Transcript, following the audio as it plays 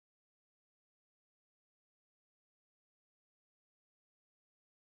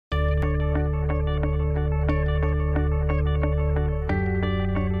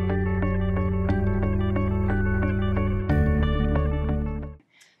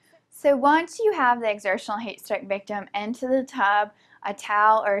So once you have the exertional heat stroke victim into the tub, a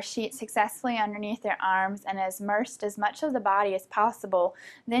towel or a sheet successfully underneath their arms and has immersed as much of the body as possible,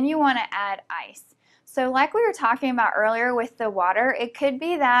 then you want to add ice. So like we were talking about earlier with the water, it could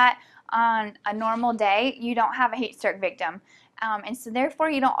be that on a normal day you don't have a heat stroke victim. And so therefore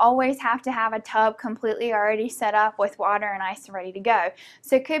you don't always have to have a tub completely already set up with water and ice ready to go.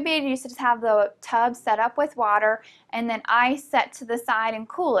 So it could be you just have the tub set up with water and then ice set to the side in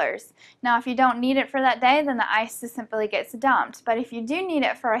coolers. Now if you don't need it for that day, then the ice just simply gets dumped. But if you do need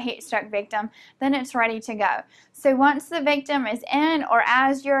it for a heat stroke victim, then it's ready to go. So once the victim is in, or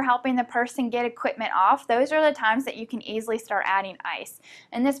as you're helping the person get equipment off, those are the times that you can easily start adding ice.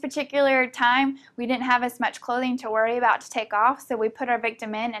 In this particular time, we didn't have as much clothing to worry about to take off, so we put our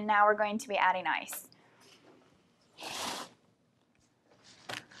victim in and now we're going to be adding ice.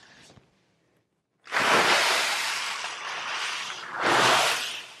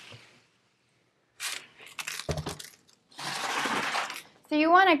 So you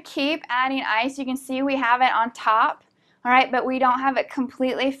want to keep adding ice. You can see we have it on top, all right, but we don't have it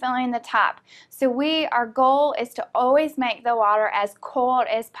completely filling the top. So our goal is to always make the water as cold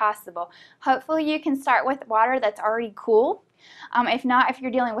as possible. Hopefully you can start with water that's already cool. If not, if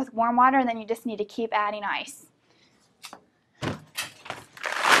you're dealing with warm water, then you just need to keep adding ice.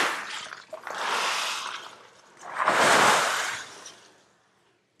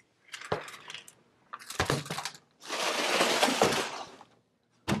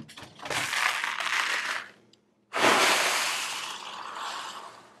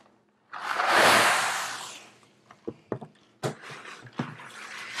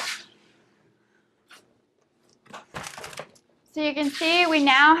 So you can see we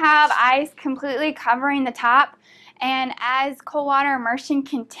now have ice completely covering the top, and as cold water immersion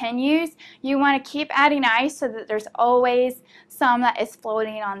continues, you want to keep adding ice so that there's always some that is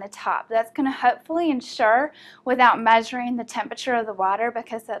floating on the top. That's going to hopefully ensure, without measuring the temperature of the water,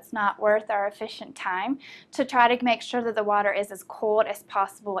 because that's not worth our efficient time, to try to make sure that the water is as cold as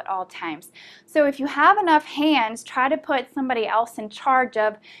possible at all times. So if you have enough hands, try to put somebody else in charge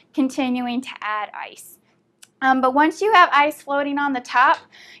of continuing to add ice. But once you have ice floating on the top,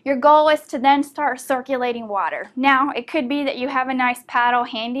 your goal is to then start circulating water. Now, it could be that you have a nice paddle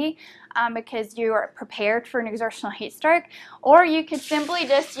handy because you are prepared for an exertional heat stroke, or you could simply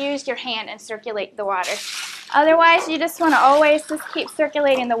just use your hand and circulate the water. Otherwise, you just want to always just keep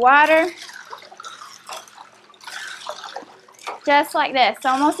circulating the water, just like this,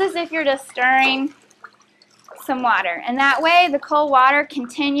 almost as if you're just stirring some water. And that way, the cold water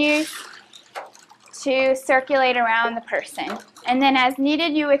continues to circulate around the person. And then as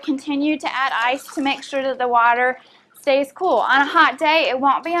needed, you would continue to add ice to make sure that the water stays cool. On a hot day, it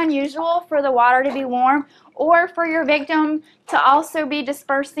won't be unusual for the water to be warm or for your victim to also be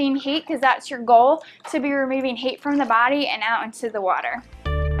dispersing heat, because that's your goal, to be removing heat from the body and out into the water.